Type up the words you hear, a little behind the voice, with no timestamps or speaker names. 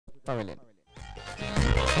Pavilion.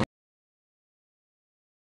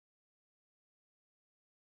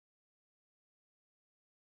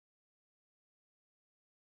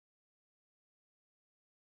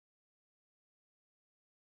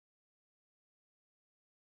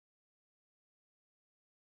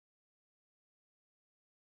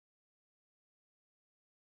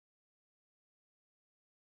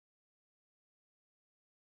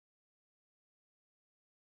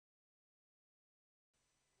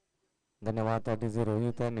 धन्यवाद. त्या जे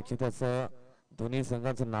रोहित आहे निश्चितच दोन्ही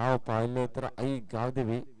संघाचं नाव पाहिलं तर आई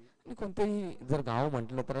गावदेवी आणि कोणतेही जर गाव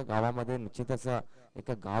म्हटलं तर गावामध्ये निश्चितच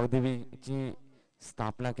एका गावदेवीची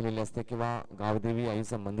स्थापना केलेली असते किंवा गावदेवी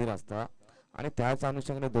आईचं मंदिर असतं आणि त्याच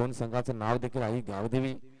अनुषंगाने दोन संघाचं नाव देखील आई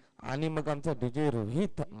गावदेवी आणि मग आमचं डीजे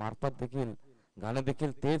रोहित मार्फत देखील गाणं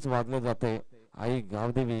देखील तेच वाजलं जाते आई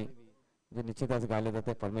गावदेवी जे निश्चितच गायले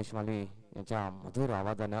जाते परमेशमाली यांच्या मधुर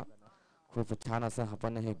आवाजानं. खूप छान असं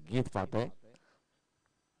आपण हे गीत पाहतोय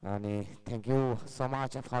आणि thank you so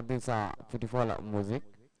much for this beautiful music.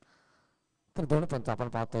 तर दोन पंच आपण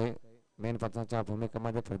पाहतोय. मेन पंचांच्या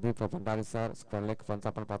भूमिकेमध्ये प्रदीप भंडारी सर, स्कॉलेक पंच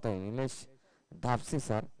आपण पाहतोय निलेश धापसी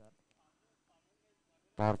सर.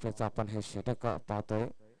 पॉवर प्लेचा आपण हे षटक पाहतोय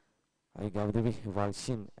आई गावदेवी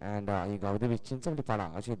वाळशीन अँड आई गावदेवी चिंचवली पाडा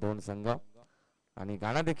असे दोन संघ आणि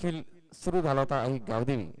गाणं देखील सुरू झाला होता आई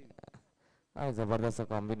गावदेवी. काय जबरदस्त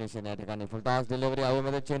कॉम्बिनेशन या ठिकाणी. फुलटॉस डिलिव्हरी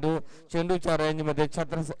हवेमध्ये चेंडूच्या रेंज मध्ये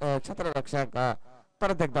छत्ररक्षक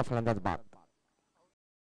परत एकदा फलंदाज बाद.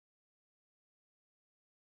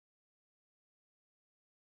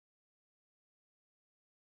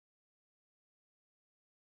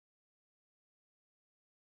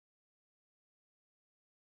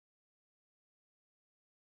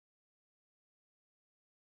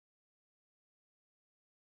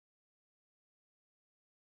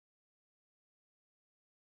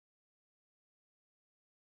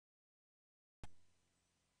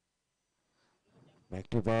 बॅक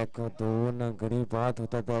टू बॅक दोन गडी बाद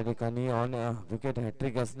होतात त्या ठिकाणी. ऑन विकेट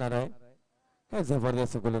हॅट्रिक असणार आहे.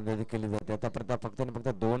 जबरदस्त गोलंदाजी केली जाते. आतापर्यंत फक्त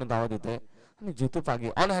दोन धावा देते आणि जितू Pagi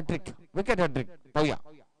on hat trick, wicket hat trick पाहूया.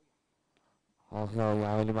 हो हो,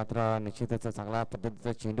 यावेळी मात्र निश्चितच चांगल्या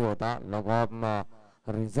पद्धतीचा चेंडू होता. लॉग ऑफ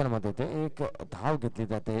रिझन मध्ये ते एक धाव घेतली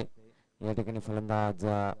जाते या ठिकाणी. फलंदाज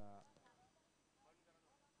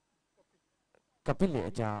कपिल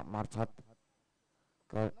याच्या मार्फत.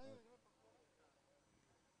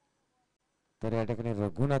 तर या ठिकाणी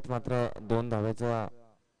रघुनाथ मात्र दोन धावेचं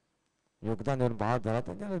योगदान देऊन बाद झाला.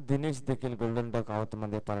 त्याच्यानंतर दिनेश देखील गोल्डन डक आउट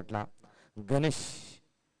मध्ये परतला. Ganesh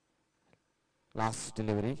last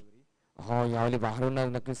delivery. हो, यावेळी बाहेरून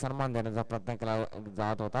नक्की सन्मान देण्याचा प्रयत्न केला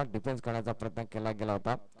जात होता. डिफेन्स करण्याचा प्रयत्न केला गेला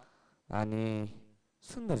होता आणि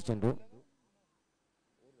सुंदर चेंडू.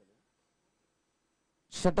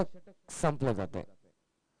 षटक संपलं जाते.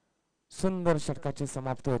 सुंदर षटकाची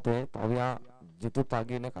समाप्ती होते. पाहूया जितू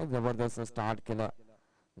पागीने काय जबरदस्त स्टार्ट केलं.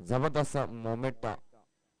 जबरदस्त मोमेंट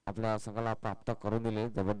आपल्या संघाला प्राप्त करून दिले.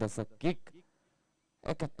 जबरदस्त किक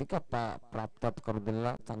एक पिकअप प्राप्त करून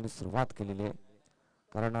दिलेला. चांगली सुरुवात केलेली आहे.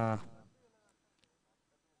 कारण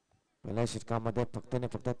पहिल्या षटकामध्ये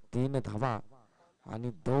फक्त 3 धावा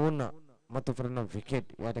आणि 2 महत्वपूर्ण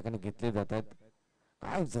विकेट या ठिकाणी घेतले जात आहेत.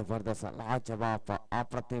 काय जबरदस्त लाजवाब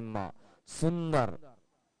अप्रतिम सुंदर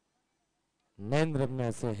नयनरम्य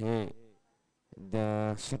असे हे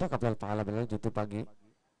षटक आपल्याला पाहायला मिळेल. जितू पागी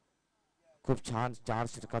खूप छान 4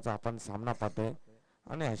 षटकाचा आपण सामना पाहतोय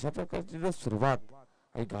आणि अशा प्रकारची जर सुरुवात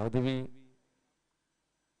आई गावदेवी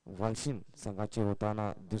वालशीन संघाची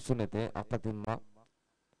होताना दिसून येते. अप्रतिम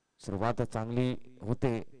सुरुवात चांगली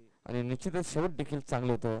होते आणि निश्चितच शेवट देखील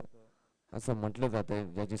चांगलं होतं असं म्हटलं जाते.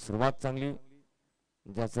 ज्याची सुरुवात चांगली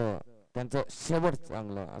त्यांचं शेवट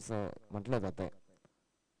चांगलं असं म्हटलं जात आहे.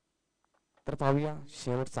 तर पाहूया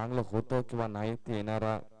शेवट चांगलं होतं किंवा नाही ते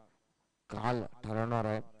येणारा काल ठरवणार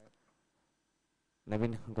आहे.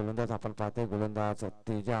 नवीन गोलंदाज आपण पाहतोय. गोलंदाज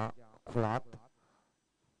तेजा खुळात.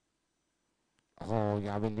 हो,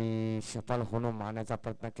 यावेळी सफल होऊन मारण्याचा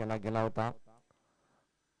प्रयत्न केला गेला होता.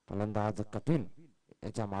 फलंदाज कपिल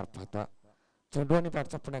याच्या मार्फत चेंडू आणि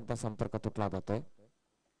बॅटचा पण एकदा संपर्क तुटला जातोय.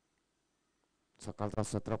 सकाळचा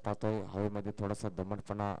सत्र पाहतोय. हवेमध्ये थोडासा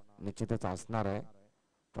दमटपणा निश्चितच असणार आहे.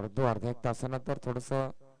 परंतु अर्ध्या एक तासानंतर थोडस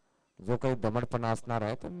जो काही दमटपणा असणार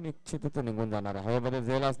आहे तो निश्चितच निघून जाणार आहे. हवेमध्ये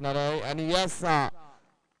झेल असणार आहे आणि यस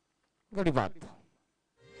गडी बाद.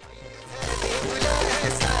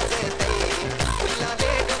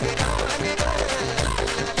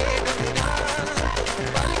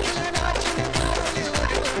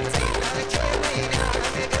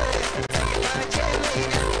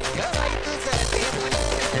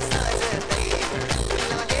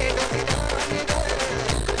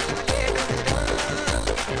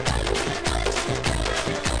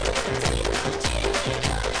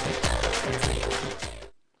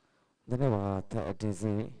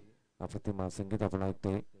 टीसी अप्रतिम संगीत आपण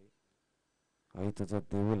ऐकतोय. आई तुझं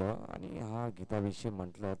देऊल आणि हा गीताविषयी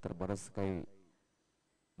म्हटलं तर बरंच काही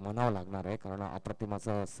म्हणावं लागणार आहे, कारण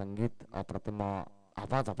अप्रतिमाचं संगीत, अप्रतिम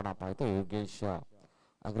आवाज आपण पाहतो योगेश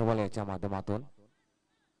अग्रवाल याच्या माध्यमातून.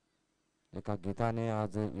 एका गीताने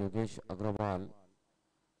आज योगेश अग्रवाल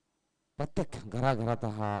प्रत्येक घराघरात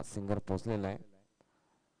हा सिंगर पोहोचलेला आहे.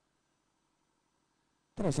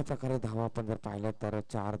 तर अशा प्रकारे धावा आपण जर पाहिलं तर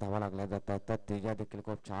 4 धावा लागल्या जातात. तर तेजा देखील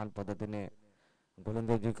खूप छान पद्धतीने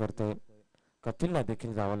गोलंदाजी करतोय. कपिलला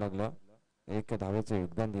देखील जावं लागलं, 1 धावेचं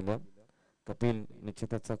योगदान दिलं. कपिल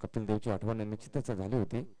निश्चितच, कपिल देवची आठवण निश्चितच झाली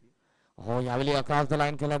होती. हो, यावेळी अक्रॉस द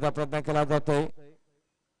लाईन खेळण्याचा प्रयत्न केला जातोय.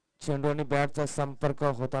 चेंडू आणि बॅटचा संपर्क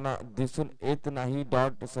होताना दिसून येत नाही.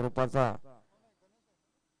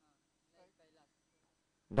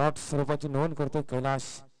 डॉट स्वरूपाची नोंद करतोय कैलाश.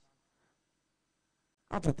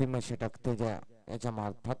 अप्रतिम षटक तेजा याच्या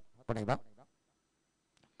मार्फत. पण एकदा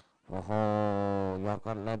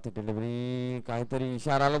यॉर्करला डिलिव्हरी, काहीतरी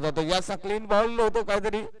इशारा आला जातो. याचा क्लीन बॉल होतो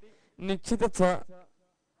काहीतरी, निश्चितच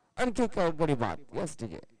आणखी एक गडी बाद. यस,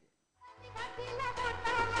 ठीक आहे.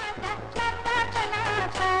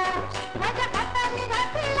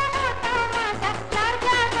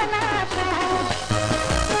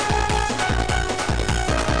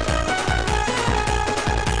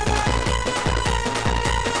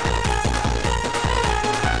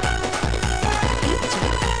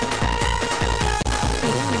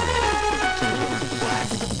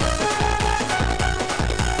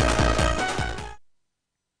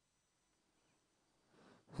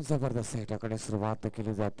 जबरदस्त ह्याच्याकडे सुरुवात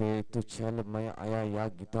केली जाते. तू चल मैं आया या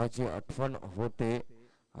गीताची आठवण होते.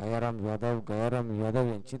 आयाराम यादव, गयाराम यादव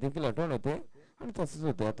यांची देखील आठवण होते. आणि तसंच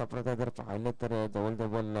होते आतापर्यंत जर पाहिलं तर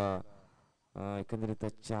जवळजवळ एकंदरीत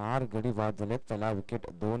 4 गडी बाद झालेत. पहिला विकेट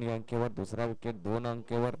 2 या अंकेवर, दुसरा विकेट 2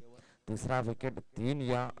 अंकेवर, तिसरा विकेट 3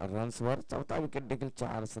 या रन्सवर, चौथा विकेट देखील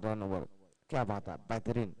 4 रनवर. क्या बात आहे,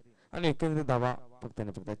 बेहतरीन. आणि एकंदरीत धावा फक्त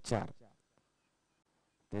 4.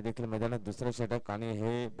 ते देखील मैदानात दुसरे षटक. आणि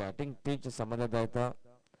हे बॅटिंग पिच समजलं जातं.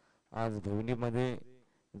 आज भिवंडीमध्ये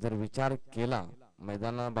जर विचार केला,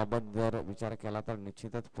 मैदानाबाबत जर विचार केला तर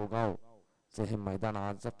निश्चितच पोगावचे हे मैदान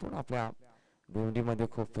आज पूर्ण आपल्या भिवंडीमध्ये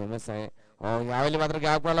खूप फेमस आहे. यावेळी मात्र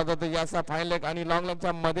गॅप पडला जातो. याचा फाईन लेग आणि लॉंग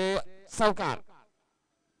लेगच्या मध्ये चौकार.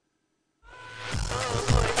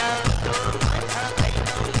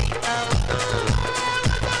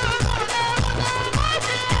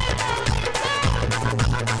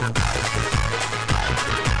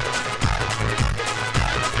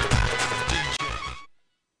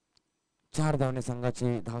 चार धावने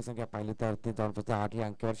संघाची धावसंख्या पाहिली तर ती जवळपास 8 या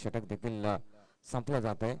अंकावर षटक देखील संपलं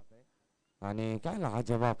जात आहे. आणि काय हा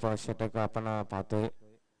जेव्हा षटक आपण पाहतोय,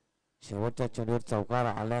 शेवटच्या चेंडूवर चौकार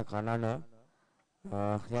आल्या कारणानं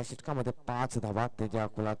या षटकामध्ये 5 धावा तेजा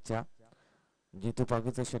कुलाच्या. जितू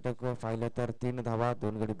पागीचं षटक पाहिलं तर 3 धावा,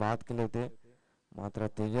 2 गडी बाद केले होते. मात्र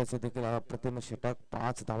तेजाचे देखील अप्रतिम षटक,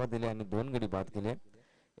 5 धावा दिले आणि 2 गडी बाद केले.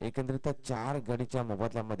 एकंदरीत 4 गडीच्या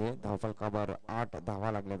मोबदल्यामध्ये धावफलकावर 8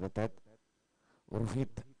 धावा लागल्या जात आहेत.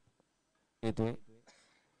 रोहित येतोय,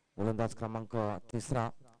 गोलंदाज क्रमांक 3.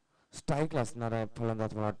 स्ट्राईकला असणार आहे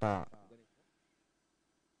फलंदाज, मला वाटतं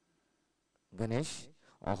गणेश.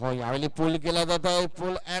 यावेळी पुल केला जात आहे.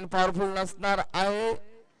 पुल अँड पॉवरफुल नसणार आहे.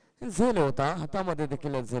 झेल होता, हातामध्ये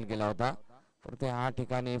देखील झेल गेला होता. तर त्या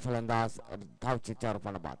ठिकाणी फलंदाज धावचीच्या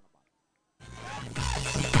रूपाने बाद.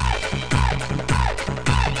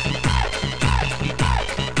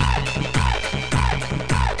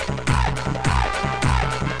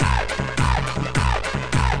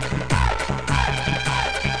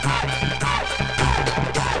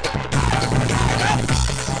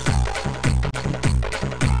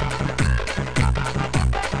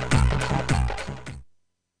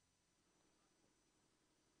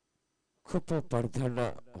 खूप पडझड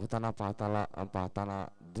होताना पाहताना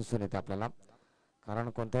दिसून येते आपल्याला. कारण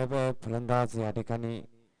कोणत्याही फलंदाज या ठिकाणी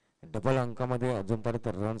डबल अंकामध्ये अजूनपर्यंत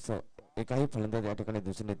रन्स एकाही फलंदाज या ठिकाणी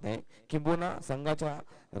दिसून येत नाही. किंबहुना संघाच्या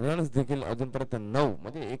रन्स देखील अजूनपर्यंत 9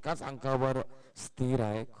 म्हणजे एकाच अंकावर स्थिर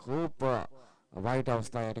आहे. खूप वाईट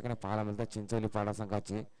अवस्था या ठिकाणी पाहायला मिळते चिंचवली पाडा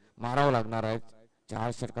संघाची. मारावं लागणार आहे.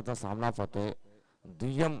 4 षटकाचा सामना पाहतोय.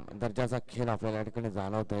 दुय्यम दर्जाचा खेळ आपल्याला या ठिकाणी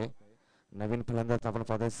जाणवतोय. नवीन फलंदाज आपण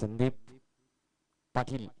पाहतोय संदीप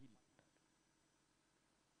पाटील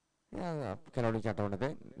या खेळाडूच्या आठवणीत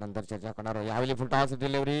आहे. नंतर चर्चा करणार. यावेळी full toss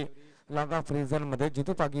delivery long of reason मध्ये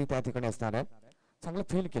जितू पागी त्या ठिकाणी असणार आहे. चांगलं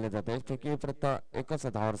फील केलं जाते. पैकी परत एकच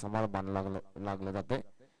धावावर सांभाळ बांधलं लागलं जाते.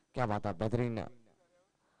 क्या बात आहे, बेहतरीन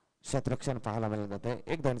क्षेत्ररक्षण पाहायला मिळालं जाते.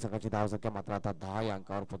 एक धावने संघाची धावसंख्या मात्र आता 10 या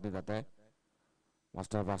अंकावर पोहोचली जाते.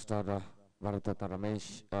 मास्टर भारत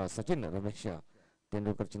रमेश सचिन रमेश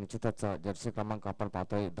तेंडुलकरची निश्चितच जर्सी क्रमांक आपण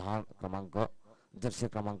पाहतोय 10 क्रमांक जर्सी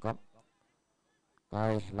क्रमांक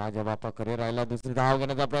काय लाजबापा करिअर राहिला. दुसरी धाव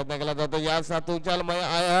घेण्याचा प्रयत्न केला जातो. या सातू उचालमय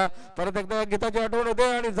आया परत एकदा गीताची आठवण होते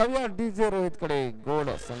आणि जाऊया डीजे रोहित कडे गोड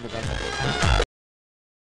संगीतासाठी.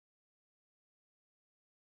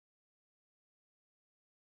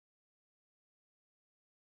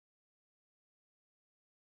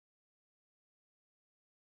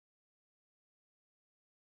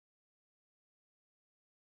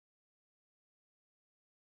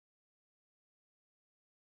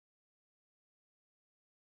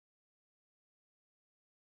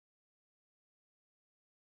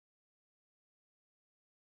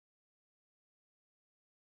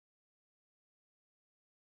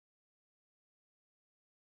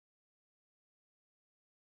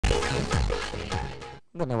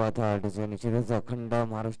 धन्यवाद. डीजे निश्चितच अखंड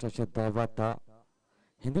महाराष्ट्राचे दैवत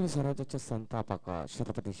हिंदवी स्वराज्याचे संस्थापक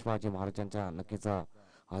छत्रपती शिवाजी महाराजांच्या नक्कीच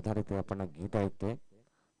आधारित आपण गीत ऐकते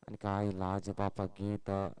आणि काय लाजबापा गीत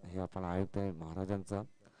हे आपण ऐकतोय महाराजांचं.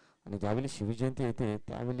 आणि ज्यावेळी शिवजयंती येते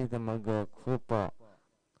त्यावेळी तर मग खूप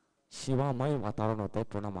शिवामय वातावरण होतं.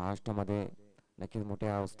 पूर्ण महाराष्ट्रामध्ये नक्कीच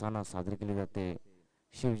मोठ्या उत्साहानं साजरी केली जाते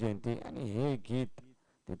शिवजयंती आणि हे गीत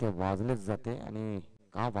तिथे वाजलेच जाते आणि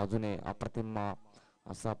का वाजू नये अप्रतिम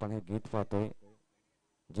असं आपण हे गीत पाहतोय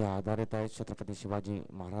जे आधारित आहे छत्रपती शिवाजी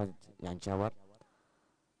महाराज यांच्यावर.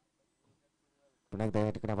 पुन्हा एकदा या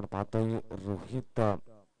ठिकाणी आपण पाहतोय रोहित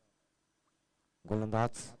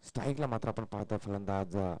गोलंदाज स्ट्राईकला मात्र आपण पाहतोय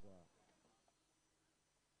फलंदाज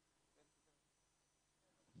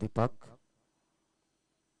दीपक.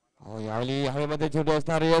 हो यावेळी हवेमध्ये चेंडू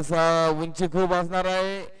असणार यस उंची खूप असणार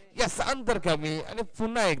आहे यस अंतर कमी आणि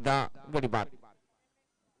पुन्हा एकदा गडी बाद.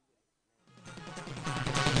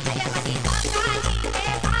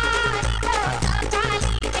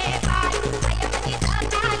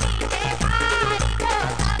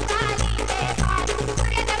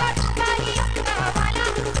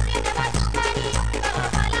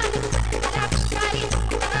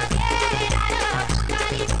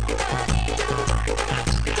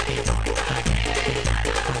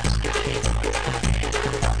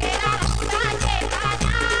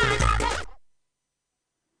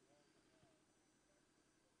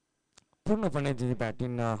 पूर्णपणे जी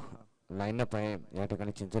बॅटिंग लाईनअप आहे या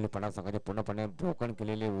ठिकाणी चिंचोली पणा संघाचे पूर्णपणे ब्रोकन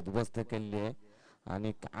केलेले उद्ध्वस्त केलेले आहे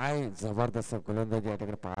आणि काय जबरदस्त गोलंदाजी या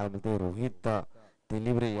ठिकाणी पाहायला मिळते रोहित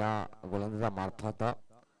तेलिवरे या गोलंदाजामार्फत.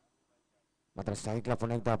 मात्र स्ट्राईकला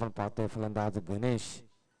पुन्हा एकदा आपण पाहतोय फलंदाज गणेश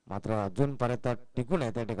मात्र अजूनपर्यंत टिकून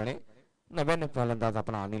आहे त्या ठिकाणी. नव्याने फलंदाज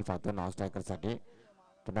आपण अनिल पाहतोय नॉन स्ट्रायकर साठी.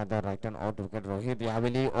 पुन्हा एकदा right hand out wicket Rohit.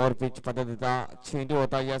 यावेळी ओव्हर पिच पद्धतीचा चेंडू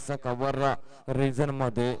होता याचा कव्हर रिजन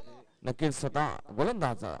मध्ये नक्कीच स्वतः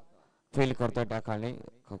गोलंदाज फेल करतोय त्या खाली.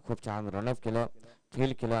 खूप छान रनअप केलं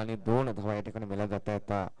फेल केलं आणि 2 धावा या ठिकाणी मिळाल्या जात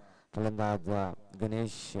आहेत फलंदाज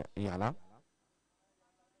गणेश याला.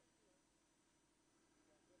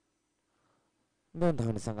 2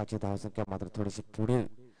 धावणे संघाची धावसंख्या मात्र थोडीशी पुढे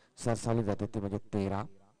सरसावली जाते ती म्हणजे 13.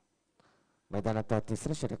 मैदानात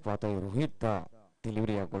तिसरे षटक पाहतोय रोहित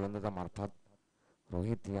तिलिवरी या गोलंदाजामार्फत.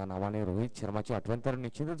 रोहित या नावाने रोहित शर्माची आठवण तर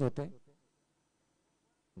निश्चितच होते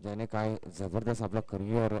ज्याने काय जबरदस्त आपलं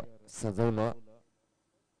करिअर सजवलं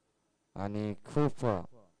आणि खूप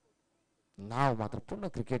नाव मात्र पूर्ण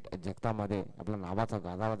क्रिकेट जगतामध्ये आपल्या नावाचा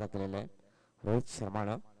गाजावाजा केलेला आहे रोहित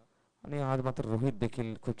शर्मानं. आणि आज मात्र रोहित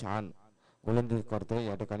देखील खूप छान गोलंदाजी करतोय.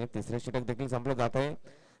 या ठिकाणी तिसरे षटक देखील संपलं जात आहे.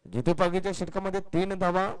 जितू पागीच्या षटकामध्ये 3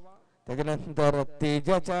 धावा, त्याच्यानंतर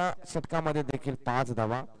तेजाच्या षटकामध्ये देखील 5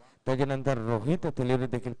 धावा, त्याच्यानंतर रोहित तेलिवरे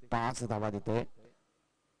देखील 5 धावा देतोय.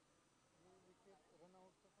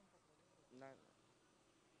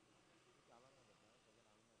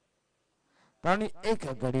 आणि एक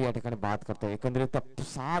गडी या ठिकाणी बाद करतोय. एकंदरीत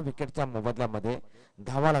 6 विकेटच्या मोबदल्यामध्ये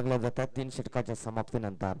धावा लागल्या जातात 3 षटकाच्या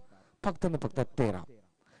समाप्तीनंतर फक्त न फक्त 13.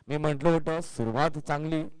 मी म्हटलं होतं सुरुवात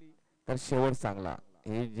चांगली तर शेवट चांगला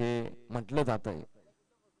हे जे म्हटलं जातंय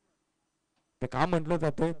ते का म्हटलं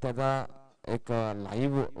जातंय त्याचा एक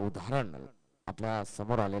लाईव्ह उदाहरण आपल्या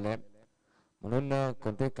समोर आलेलं आहे. म्हणून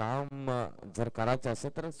कोणते काम जर करायचं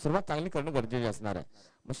असेल तर सुरुवात चांगली करणं गरजेचे असणार आहे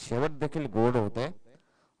मग शेवट देखील गोड होते.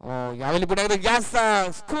 यावेळी पुन्हा एकदा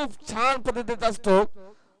खूप छान पद्धतीचा स्ट्रोक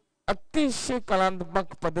अतिशय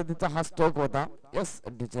कलात्मक पद्धतीचा हा स्ट्रोक होता. Yes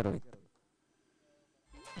DJ Rohit.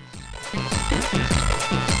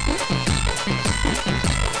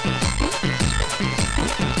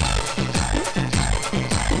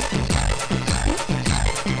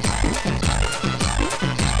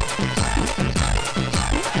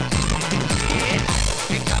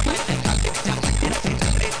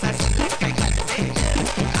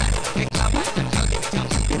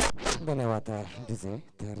 धन्यवाद डीजे.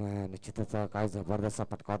 तर निश्चितच काय जबरदस्त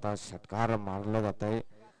फटका षटकार मारला जात आहे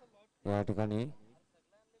या ठिकाणी.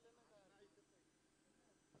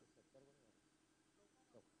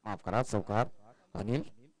 माफ करा, चौकार अनिल.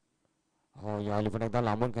 हो, यावेळी पण एकदा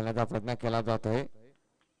लांबून खेळण्याचा प्रयत्न केला जातोय.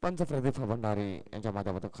 पंच प्रदीप भंडारी यांच्या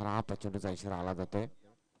माध्यमातून खराब चेंडूचा इशारा आला जातोय.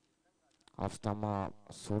 ऑफ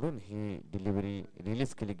स्टंप सोडून ही डिलिव्हरी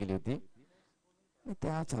रिलीज केली गेली होती.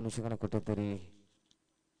 त्याच अनुषंगाने कुठेतरी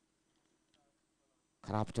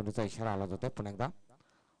खराब चेंडूचा इशारा आला जातोय. पण एकदा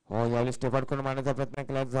हो, यावेळी स्टेप आउट करून मारण्याचा प्रयत्न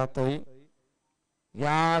केला जातोय.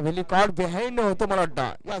 यावेळी कॉर्ड बिहाइंड होतो मला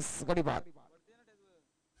वाटतं. यस, गडी बाद.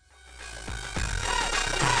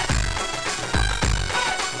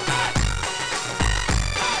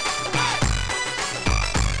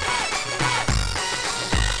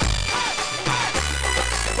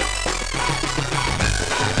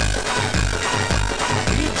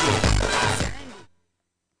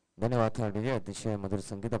 धन्यवाद डीजे. अतिशय मधुर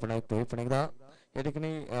संगीत आपण ऐकतोय. पण एकदा या ठिकाणी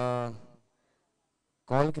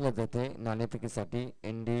कॉल केला जाते नाणेफेकीसाठी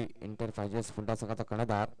एनडी इंटरप्राइजेस फुंडा संघाचा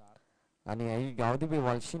कर्णधार आणि आई गावदेवी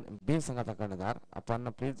वालशिन बी संघाचा कर्णधार. आपण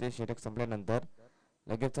प्लीज हे षटक संपल्यानंतर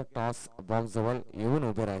लगेच टॉस बॉक्स जवळ येऊन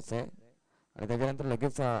उभे राहायचंय आणि त्याच्यानंतर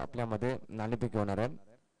लगेच आपल्यामध्ये नाणेफेकी होणार आहे.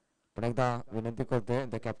 पण एकदा विनंती करतोय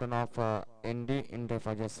the captain of ND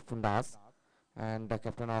enterprises फुंडास and the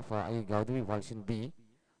captain of आई गावदेवी वालशिन बी,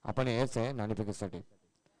 आपण यायचं आहे नाणेफेकीसाठी.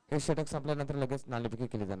 हे षटक संपल्यानंतर लगेच नाणेफेकी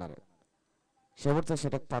केली जाणार आहे. शेवटचं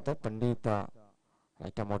षटक पाहतोय पंडित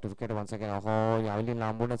मोटिफिकेट वन्स अगेन. हो, यावेळी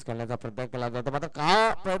लांबूनच खेळण्याचा प्रयत्न केला जातो. मात्र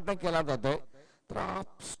का प्रयत्न केला जातोय तर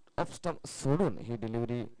ऑफ स्टंप सोडून ही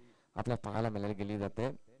डिलिव्हरी आपल्या पाहायला मिळायला गेली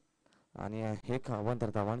जाते आणि हे धावन तर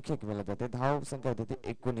धावन खेक मिळाले जाते. धाव संख्या होती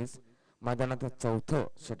 19. मैदानात चौथं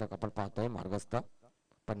षटक आपण पाहतोय मार्गस्थ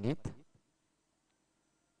पंडित.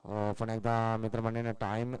 हो, पण एकदा मित्रमंडळीने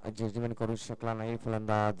टाइम जजमेंट करू शकला नाही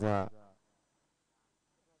फलंदाज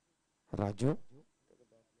राजू.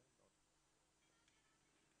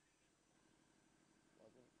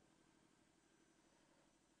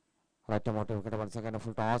 राईट मोठे विकेट वर सगळ्यांना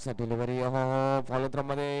फुल टॉस डिलिव्हरी. हो, फॉलो थ्रो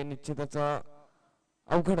मध्ये निश्चितच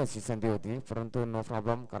अवघड अशी संधी होती, परंतु नो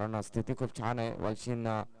प्रॉब्लेम, कारण स्थिती खूप छान आहे वालशिन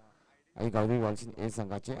आई गावदेवी वालशिन ए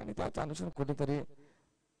संघाचे आणि त्याच्या अनुसार कुठेतरी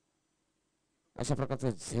अशा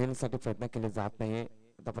प्रकारचे झेलसाठी प्रयत्न केले जात नाहीये.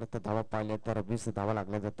 आतापर्यंत धावा पाहिले तर 20 धावा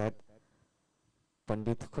लागल्या जात आहेत.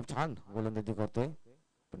 पंडित खूप छान गोलंदाजी करतोय,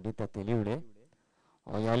 पंडित तेलिवडे.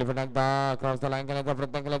 यावेळी पण एकदा क्रॉस द लाईन करण्याचा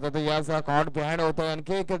प्रयत्न केला जातो. यास कॉर्ड बिहाइंड होतोय,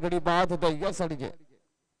 आणखी एक गडी बाद होतोय यासाठी.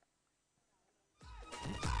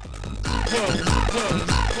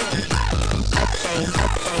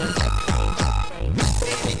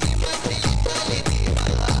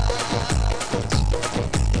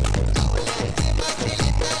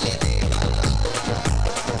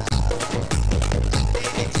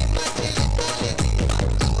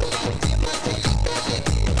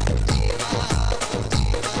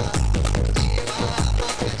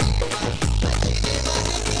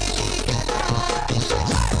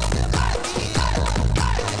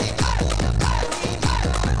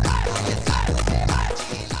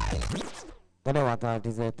 धन्यवाद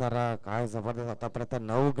डीजे. तर काय जबरदस्त आतापर्यंत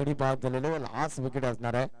 9 गडी बाद झालेले, लास्ट विकेट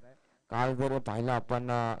असणार आहे. काल जर पाहिलं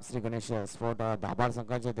आपण श्री गणेश स्पोर्ट दाभाड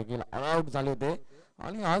संघाचे देखील ऑलआउट झाले होते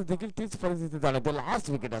आणि आज देखील तीच परिस्थिती झाली होती, लास्ट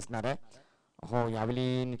विकेट असणार आहे. हो,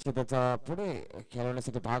 यावेळी निश्चितच पुढे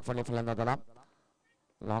खेळवण्यासाठी भाग पडले फलंदाजाला.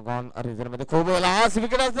 लॉंग ऑन रिझर्व मध्ये खूप लास्ट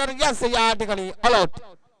विकेट असणार. यस, या ठिकाणी ऑलआउट.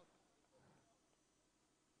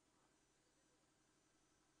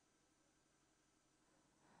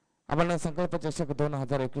 आपण संकल्प चषक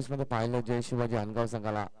 2021 मध्ये पाहिलं जय शिवाजी अनगाव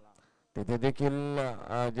संघाला, तिथे देखील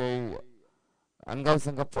जय अनगाव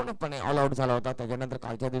संघ पूर्णपणे ऑल आउट झाला होता. त्याच्यानंतर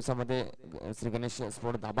कालच्या दिवसामध्ये श्री गणेश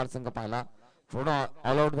स्पोर्ट दाभाड संघ पाहिला, पूर्ण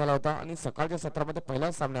ऑल आउट झाला होता आणि सकाळच्या सत्रामध्ये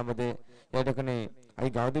पहिल्याच सामन्यामध्ये या ठिकाणी आई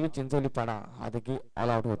गावदेवी चिंचवली पाडा हा देखील ऑल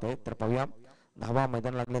आउट होते. तर पाहूया धावा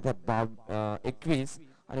मैदान लागले तर 21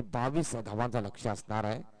 आणि 22 धावांचा लक्ष असणार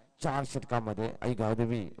आहे 4 षटकामध्ये आई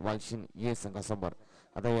गावदेवी वालशिन ये संघासमोर.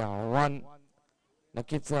 आता हे आव्हान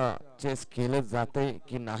नक्कीच चेस केलं जाते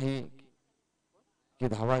की नाही, की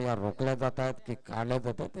धावा या रोखल्या जात आहेत की काढल्या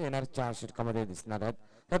जात आहेत, येणार 4 षटकामध्ये दिसणार आहेत.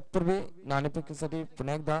 तत्पूर्वी नाणेफेकीसाठी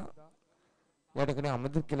पुन्हा एकदा या ठिकाणी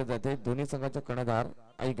आमंत्रित केले जाते दोन्ही संघाचे कर्णधार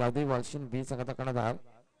आई गावदेवी वालशिन बी संघाचा कर्णधार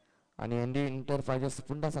आणि एनडी इंटरप्राइजेस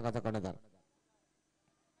पुंडा संघाचा कर्णधार.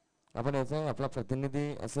 आपण यायचं, आपला प्रतिनिधी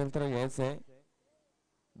असेल तर यायचंय.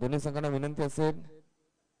 दोन्ही संघांना विनंती असेल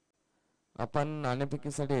आपण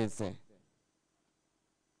नाणेफेकीसाठी यायचंय.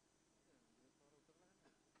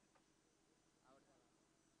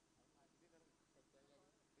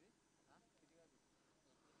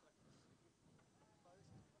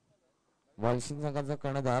 वालशिंग संघाचा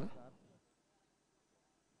कर्णधार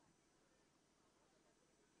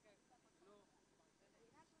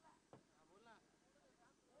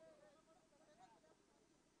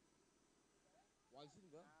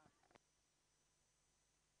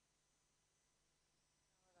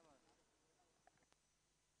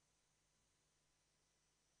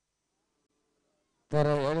तर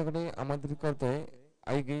या ठिकाणी आमंत्रित करतोय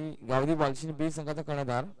ऐगी गावदी वालशिंग बी संघाचा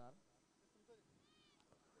कर्णधार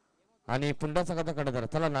आणि पुंडा संघाचा कर्णधार.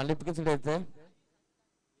 चला नाली पिकेच द्यायचंय.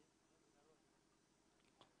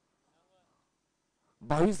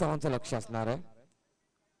 22 धावांचं लक्ष असणार आहे.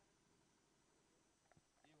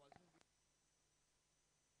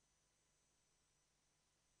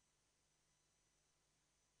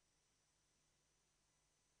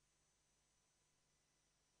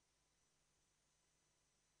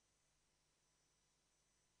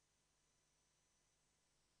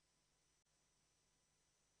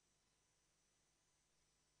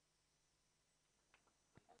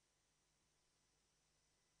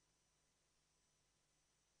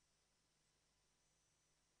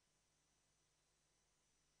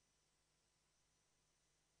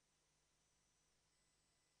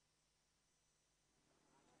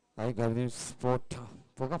 आई गावदी स्पोर्ट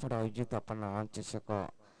पोगाफाट आयोजित आपण चषक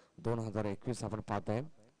 2021 आपण पाहतोय.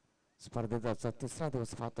 स्पर्धेचा तिसरा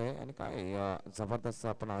दिवस पाहतोय आणि काय जबरदस्त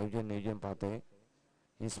आपण आयोजन नियोजन पाहतोय.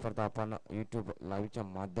 ही स्पर्धा आपण यूट्यूब लाईव्हच्या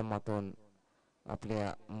माध्यमातून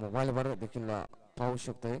आपल्या मोबाईलवर देखील पाहू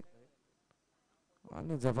शकतोय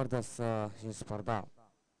आणि जबरदस्त ही स्पर्धा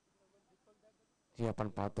ही आपण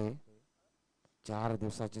पाहतोय. 4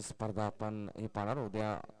 दिवसाची स्पर्धा आपण ही पाहणार.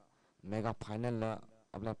 उद्या मेगा फायनल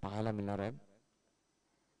आपल्याला पाहायला मिळणार आहे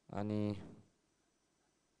आणि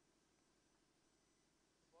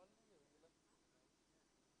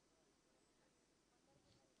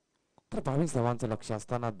तर 22 धावांचं लक्ष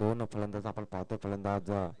असताना 2 फलंदाज आपण पाहतोय.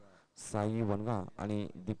 फलंदाज साई वनगा आणि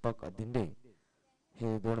दीपक धिंडे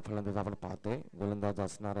हे 2 फलंदाज आपण पाहतोय. गोलंदाज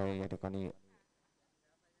असणार आहे या ठिकाणी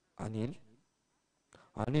अनिल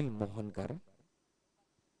अनिल मोहनकर.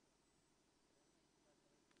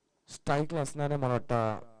 स्ट्राईकला असणारे मला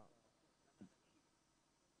वाटतं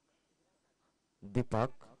दीपक.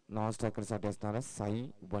 नॉन स्ट्रायकर साठी असणारा साई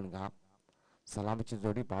वनगा. सलामीची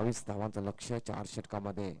जोडी 22 धावांचं लक्ष 4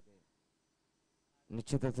 षटकामध्ये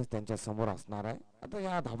निश्चितच त्यांच्या समोर असणार आहे. आता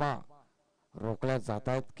या धावा रोखल्या जात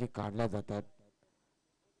आहेत की काढल्या जात आहेत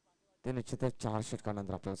ते निश्चितच 4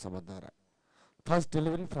 षटकानंतर आपल्याला समजणार आहे. First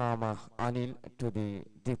delivery from Anil to the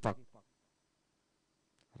Deepak.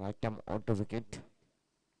 Right time out to wicket.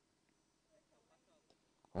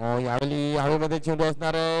 यावेळी हवेमध्ये चेंडू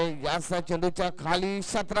असणार आहे. या चेंडूच्या खाली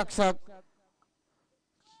शतरक्षक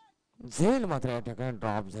झेल मात्र या ठिकाणी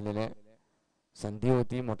ड्रॉप झालेले. संधी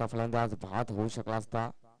होती, मोठा फलंदाज बाद होऊ शकला असता.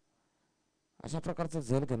 अशा प्रकारचं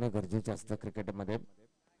झेल घेणं गरजेचं असतं क्रिकेटमध्ये.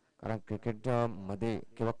 कारण क्रिकेट मध्ये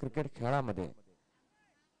किंवा क्रिकेट खेळामध्ये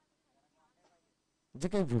जे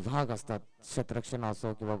काही विभाग असतात, क्षेत्ररक्षण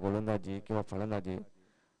असो किंवा गोलंदाजी किंवा फलंदाजी,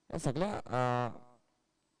 या सगळ्या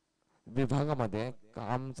विभागामध्ये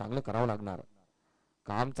काम चांगलं करावं लागणार.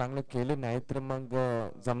 काम चांगलं केले नाही तर मग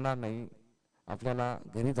जमणार नाही. आपल्याला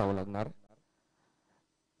घरी जावं लागणार.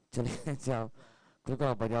 चले जाओ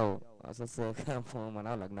कृपया बजाओ असंच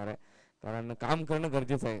म्हणावं लागणार आहे. कारण काम करणं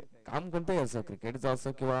गरजेचं आहे. काम कोणतंही असं, क्रिकेटचं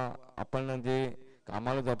असो किंवा आपण जे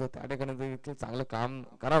कामाला जातो त्या ठिकाणी देखील चांगलं काम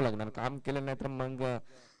करावं लागणार. काम केलं नाही तर मग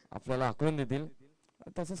आपल्याला आकलून देतील.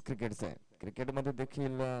 तसंच क्रिकेटचं आहे. क्रिकेटमध्ये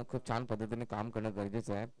देखील खूप छान पद्धतीने काम करणं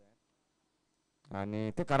गरजेचं आहे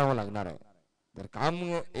आणि ते करावं लागणार आहे. जर काम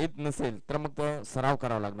येत नसेल तर मग सराव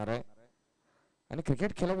करावा लागणार आहे. आणि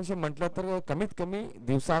क्रिकेट खेळाविषयी म्हटलं तर कमीत कमी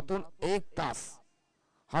दिवसातून 1 तास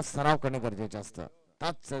हा सराव करणे गरजेचे असतं.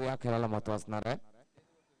 त्याच या खेळाला महत्व असणार आहे.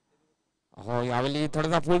 हो, यावेळी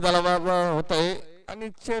थोडासा फुल झाला होत आहे आणि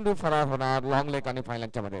चेंडू फरार होणार. लॉंग लेग आणि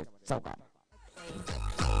फायनलच्या मध्ये चौकार.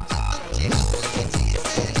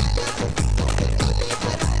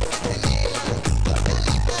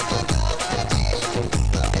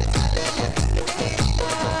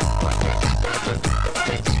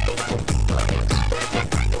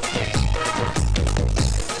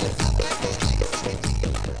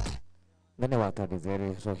 धन्यवाद.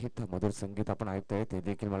 रोहित मधुर संगीत आपण ऐकतोय ते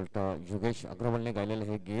देखील मला वाटतं योगेश अग्रवालने गायलेलं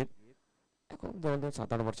हे गीत. खूप जवळजवळ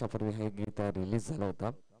 7-8 वर्षापूर्वी हे गीत रिलीज झालं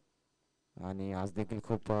होतं आणि आज देखील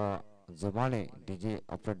खूप जोमाने डीजे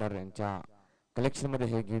ऑपरेटर यांच्या कलेक्शनमध्ये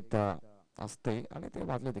हे गीत असते आणि ते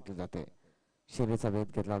वाजले देखील जाते. शैलीचा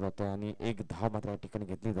वेध घेतला जातोय आणि 1 धाव मात्र या ठिकाणी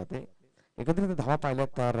घेतली जाते. एकत्रित धावा पाहिल्या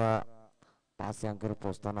तर 5 अंकावर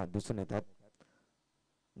पोहोचताना दिसून येतात.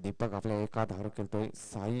 दीपक आपल्या एका धावावर खेळतोय.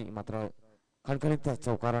 साई मात्र खणखणीत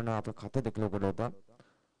चौकारानं आपलं खातं देखील उघडलं होतं.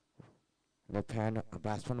 लेफ्ट हँड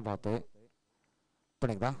बॅट्समन पाहतोय. पण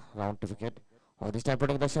एकदा राऊंड टू विकेट. पण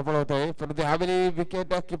एकदा सफळ होत आहे, परंतु ह्यावेळी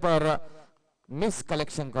विकेट किपर मिस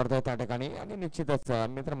कलेक्शन करतोय त्या ठिकाणी. आणि निश्चितच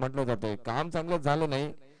मित्र म्हटलं जातंय काम चांगलं झालं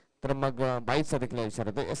नाही तर मग 22 देखील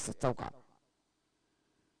इशारा देतो. एस चौका.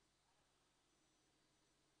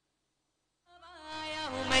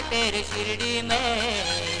 मैं तेरे शिरडी में,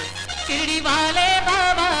 शिरडी वाले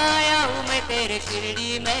बाबा आया हूँ मैं तेरे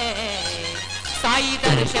शिरडी में, साई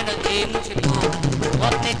दर्शन दे मुझको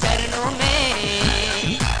अपने चरणों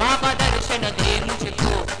में, बाबा दर्शन दे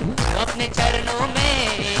मुझको अपने चरणों में.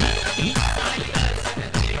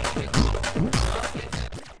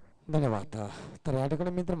 धन्यवाद. तर या ठिकाणी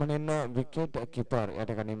मित्र म्हणेन विकेट किपर या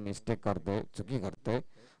ठिकाणी मिस्टेक करतोय, चुकी करतोय.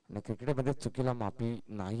 आणि क्रिकेटमध्ये चुकीला माफी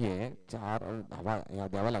नाहीये. 4 धावा या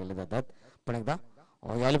द्याव्या लागल्या जातात. पण एकदा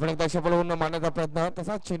यावेळी पण एकदा सफल होऊन मारण्याचा प्रयत्न,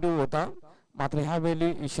 तसाच चेंडू होता मात्र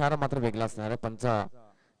ह्यावेळी इशारा मात्र वेगळा असणार आहे. पंच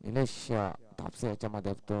निलेश तापसे याच्या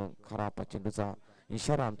माध्यमातून खरा चेंडूचा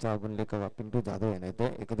इशारा आमचा गुणलेख पिंटू जाधव यांना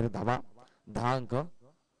येते. एकत्रित धावा 10 अंक.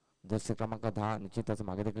 जर्सी क्रमांक 10 निश्चितच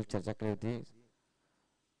मागे देखील चर्चा केली होती.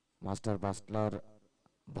 मास्टर ब्लास्टर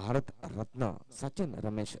भारत रत्न सचिन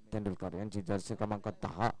रमेश तेंडुलकर यांची जर्सी क्रमांक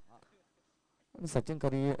 10. सचिन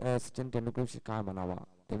तेंडुलकर काय म्हणावा,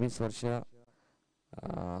 23 वर्ष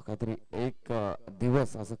काहीतरी एक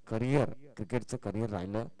दिवस असं करिअर, क्रिकेटचं करिअर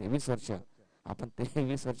राहिलं. 23 वर्ष. आपण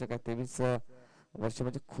 23 वर्ष काय 23 वर्ष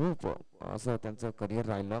म्हणजे खूप असं त्यांचं करिअर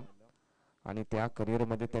राहिलं. आणि त्या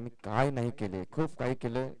करिअरमध्ये त्यांनी काय नाही केले, खूप काही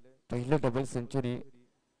केले. पहिलं डबल सेंचुरी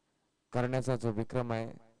करण्याचा जो विक्रम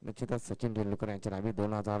आहे निश्चितच सचिन तेंडुलकर यांच्या नावे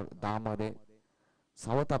 2010 मध्ये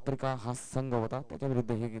साऊथ आफ्रिका हा संघ होता त्याच्या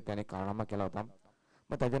विरुद्ध ही त्याने कारनामा केला होता.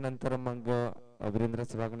 मग त्याच्यानंतर मग वीरेंद्र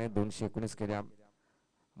सहवागने 219 केल्या.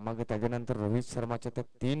 मग त्याच्यानंतर रोहित शर्माच्या त्या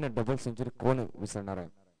 3 डबल सेंचुरी कोण विसरणार आहे.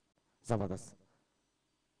 जबरदस्त.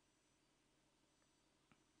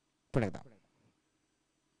 पण एकदा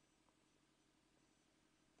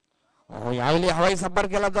यावेळी हवाई सफर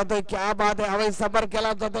केला जातोय. क्या बात आहे, हवाई सफर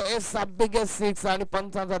केला जातोय. एस बिग 6 आणि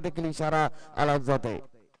पंचांचा देखील इशारा आला जातोय.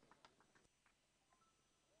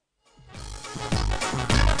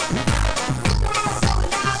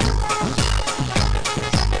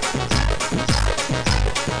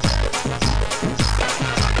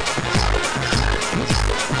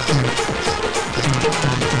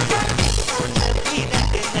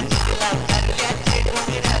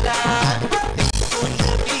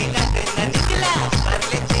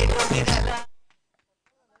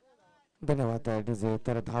 धन्यवाद डीजे.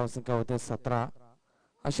 तर धाव संख्या होते 17.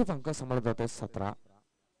 अशी अंक सांभाळत जाते 17.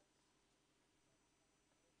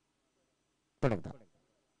 पण एकदा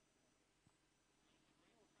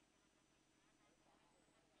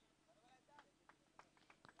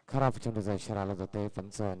खराब चेंडूचा इशारा आला जातोय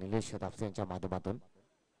पंच निलेश तापसे यांच्या माध्यमातून.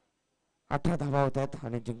 18 धावा होत आहेत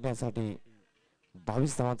आणि जिंकण्यासाठी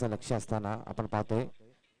 22 धावांचं लक्ष असताना आपण पाहतोय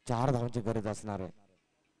 4 धावांची गरज असणार आहे.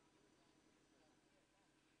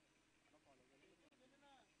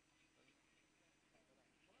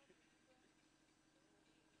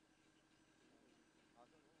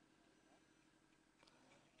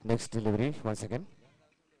 Next delivery 1 second.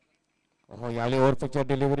 हो यावेळी ओव्हरपिचर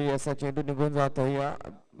डिलिव्हरी असा चेंडू निघून जातो या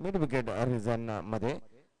मिड विकेट रिजन मध्ये.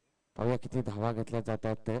 पाहूया किती धावा घेतल्या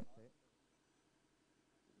जातात ते.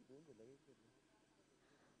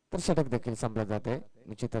 तर षटक देखील संपलं जाते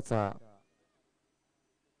निश्चितच.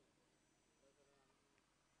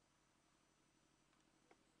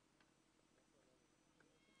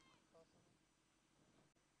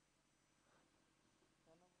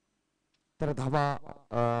 तर धावा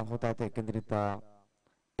होत आहेत एकंदरीत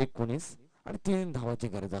 19 आणि 3 धावाची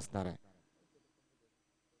गरज असणार आहे.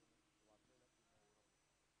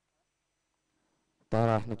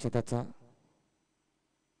 तर निश्चितच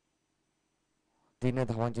 3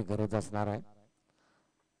 धावांची गरज असणार आहे.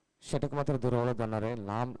 षटक मात्र दुरावलं जाणार आहे.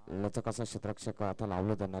 लांब लचक असा क्षेत्ररक्षक आता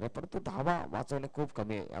लावलं जाणार आहे, परंतु धावा वाचवणे खूप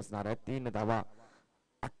कमी असणार आहे. 3 धावा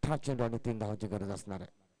 18 चेंडू आणि 3 धावांची गरज असणार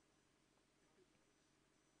आहे.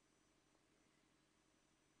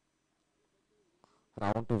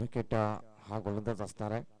 राऊंड टू विकेट हा गोलंदाज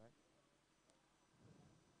असणार आहे.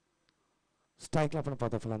 स्ट्राईकला आपण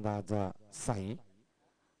पाहतो फलंदाज साई.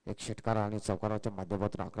 एक षटकार आणि चौकाराच्या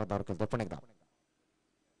माध्यमातून 11 धावा खेळतो. पण एकदा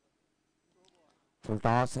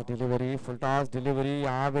फुलटॉस डिलिव्हरी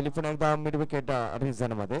यावेळी पण एकदा मिड विकेट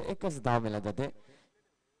रिजन मध्ये एकच धाव मिळाली जाते.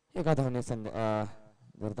 एका धावने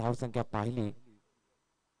जर धाव संख्या पाहिली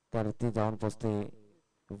तर ती जाऊन पोचते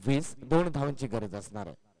 20. 2 धावांची गरज असणार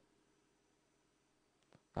आहे.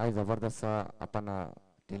 काय जबरदस्त आपण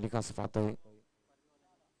टेलिकास्ट पाहतोय.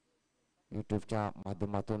 युट्यूबच्या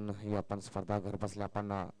माध्यमातून ही आपण स्पर्धा घर बसल्या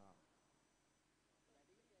आपण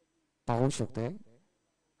पाहू शकतोय.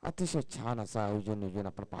 अतिशय छान असं आयोजन नियोजन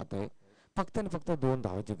आपण पाहतोय. फक्त आणि फक्त 2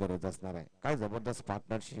 धावाची गरज असणार आहे. काय जबरदस्त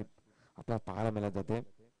पार्टनरशिप आपल्याला पाहायला मिळत जाते.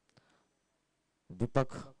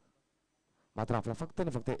 दीपक मात्र आपला फक्त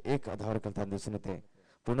आणि फक्त 1 धावावर खेळताना दिसून येते.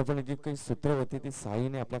 पूर्णपणे जी काही सूत्र होती ती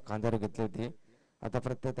साईने आपल्या खांद्यावर घेतली होती.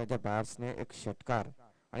 आतापर्यंत त्याच्या बॅट्सने एक षटकार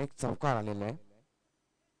आणि एक चौकार आलेला आहे.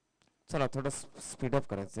 चला थोडं स्पीडअप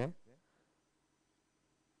करायचंय.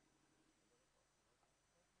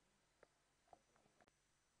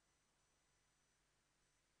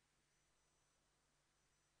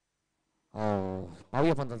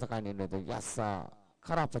 पाहूया पण त्याचा काय निर्णय होतो. याचा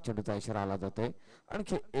खराब चेंडूचा इशारा आला जातोय.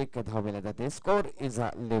 आणखी 1 धाव मिळाली जाते. Score is a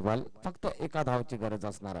level. फक्त 1 धावाची गरज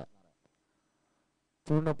असणार आहे.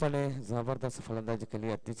 पूर्णपणे जबरदस्त फलंदाजी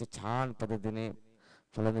केली. अतिशय छान पद्धतीने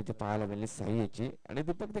फलंदाजी पाहायला मिळाली साई आणि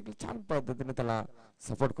दीपक देखील छान पद्धतीने त्याला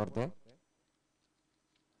सपोर्ट करतोय.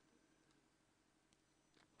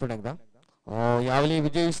 पुन्हा एकदा यावेळी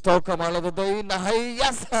विजय स्टॉक मारला जातोय. नाही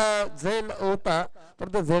यस झेल होता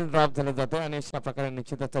परंतु झेल ड्रॉप झाले जाते आणि अशा प्रकारे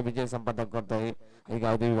निश्चितच विजय संपादन करतोय आई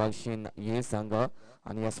गावदेवी वालशीन ये संघ.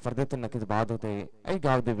 आणि या स्पर्धेतून नक्कीच बाद होते आई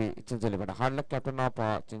गावदेवी चिंचवली बेटा. Hard luck captain of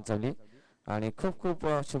Chinchwali आणि खूप खूप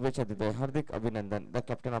शुभेच्छा देतोय. हार्दिक अभिनंदन द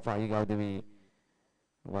कॅप्टन ऑफ आई गावदेवी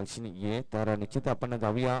वालशीन ये. तर निश्चित आपण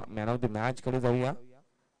जाऊया मॅन ऑफ द मॅच कडे जाऊया.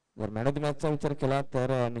 जर मॅन ऑफ द मॅचचा विचार केला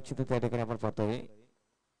तर निश्चितच त्या ठिकाणी आपण पाहतोय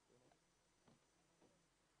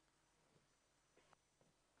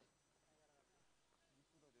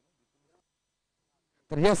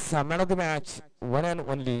तर yes man of the match one and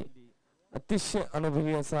only अतिशय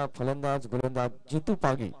अनुभवी असा फलंदाज गोलंदाज जितू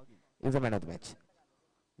Pagi is a man of the match.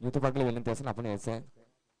 जितू पागले विनंती असेल आपण यायचं आहे.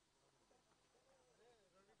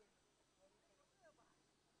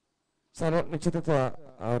 सर निश्चितच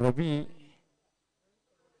रवी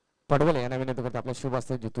पडवले यांना विनंती करतो आपल्या शुभ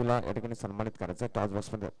असते जितूला या ठिकाणी सन्मानित करायचं आहे. टॉस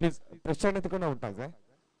बॉक्स मध्ये प्लीज प्रेक्षकांनी तिकडून उठायचं आहे.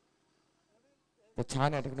 तर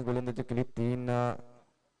छान या ठिकाणी गोलंदाजी केली. 3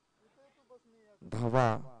 धावा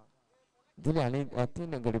दिली आणि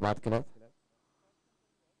 3 गडी बाद केलं.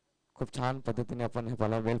 खूप छान पद्धतीने आपण हे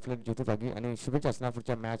पाहिलं. वेल प्लेड जितू जागी आणि शुभेच्छा असणार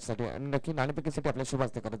पुढच्या मॅच साठी आणि नक्की नाणेफेकीसाठी आपल्या शुभ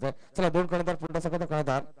असते करायचं आहे. चला 2 कर्णधार पुन्हा संघाचा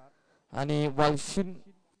कर्णधार आणि वालशीन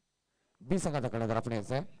बी संघाचा कर्णधार आपण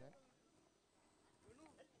यायचं आहे.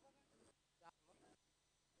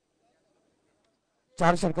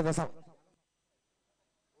 चार षटकाचा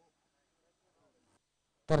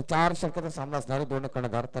तर 4 षटकाचा सामना असणार 2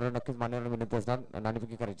 कर्णधार. तर नक्कीच मान्यवर विनंती असणार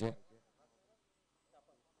नाणेफेकी करायची.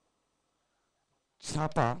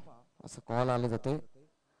 छापा असं कॉल आले जाते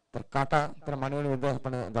तर काटा तर मानवी विरुद्ध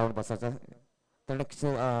आपण जाऊन बसायचं तर नक्कीच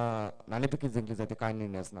नाणेफेकी जिंकली जाते. काय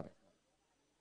निर्णय असणार